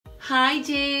Hi,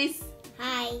 Jace.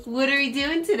 Hi. What are we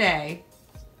doing today?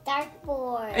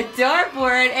 Dartboard. A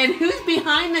dartboard. And who's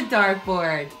behind the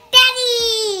dartboard?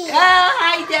 Daddy! Oh,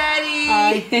 hi, Daddy.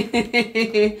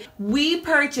 Hi. We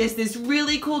purchased this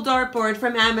really cool dartboard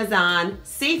from Amazon,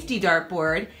 safety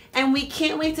dartboard, and we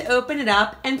can't wait to open it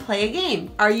up and play a game.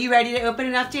 Are you ready to open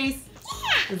it up, Jace? Yeah.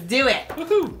 Let's do it.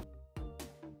 Woohoo!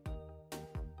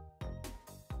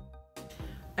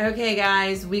 Okay,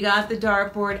 guys, we got the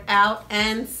dartboard out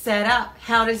and set up.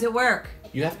 How does it work?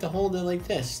 You have to hold it like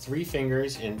this, 3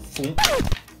 fingers and floop,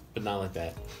 but not like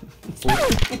that.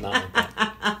 Floop, not like that.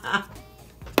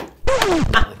 Not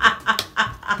like that.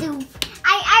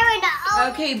 I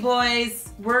Okay,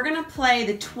 boys, we're gonna play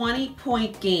the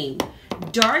 20-point game.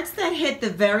 Darts that hit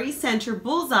the very center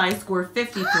bullseye score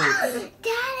 50 points. Daddy,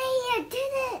 you did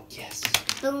it. Yes.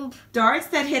 Boom. Darts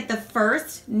that hit the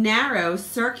first narrow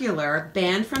circular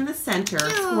band from the center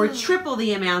score triple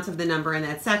the amount of the number in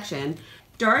that section.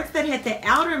 Darts that hit the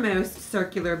outermost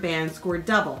circular band score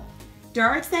double.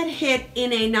 Darts that hit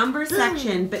in a number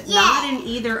section but not in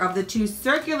either of the 2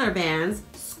 circular bands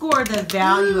score the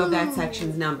value of that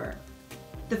section's number.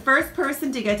 The first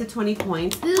person to get to 20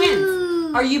 points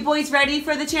wins. Are you boys ready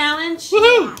for the challenge?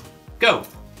 Woohoo! Go!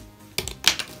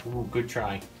 Ooh, good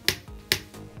try.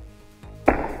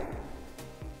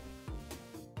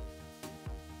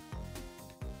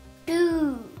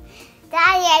 Ooh.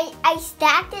 Daddy, I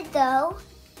stacked it though.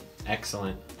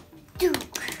 Excellent. Duke.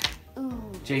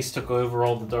 Ooh. Jace took over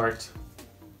all the darts.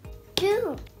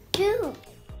 Duke. Duke.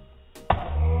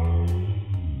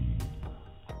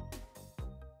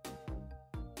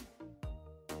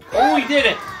 Oh, he did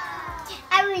it!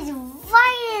 I was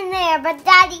right in there, but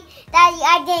Daddy,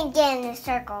 I didn't get in the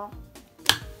circle.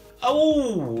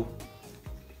 Oh!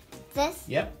 This?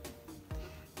 Yep.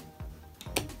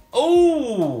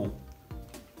 Oh!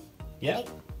 Yep.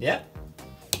 Yep.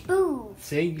 Ooh.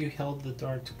 Say you held the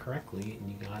darts correctly and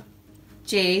you got...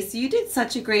 Jace, you did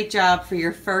such a great job for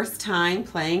your first time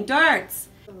playing darts.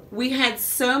 We had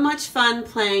so much fun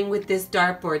playing with this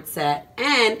dartboard set,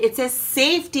 and it's a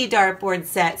safety dartboard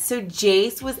set, so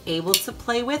Jace was able to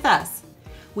play with us.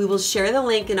 We will share the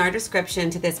link in our description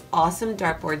to this awesome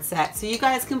dartboard set so you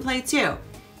guys can play too.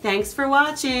 Thanks for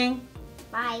watching.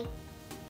 Bye.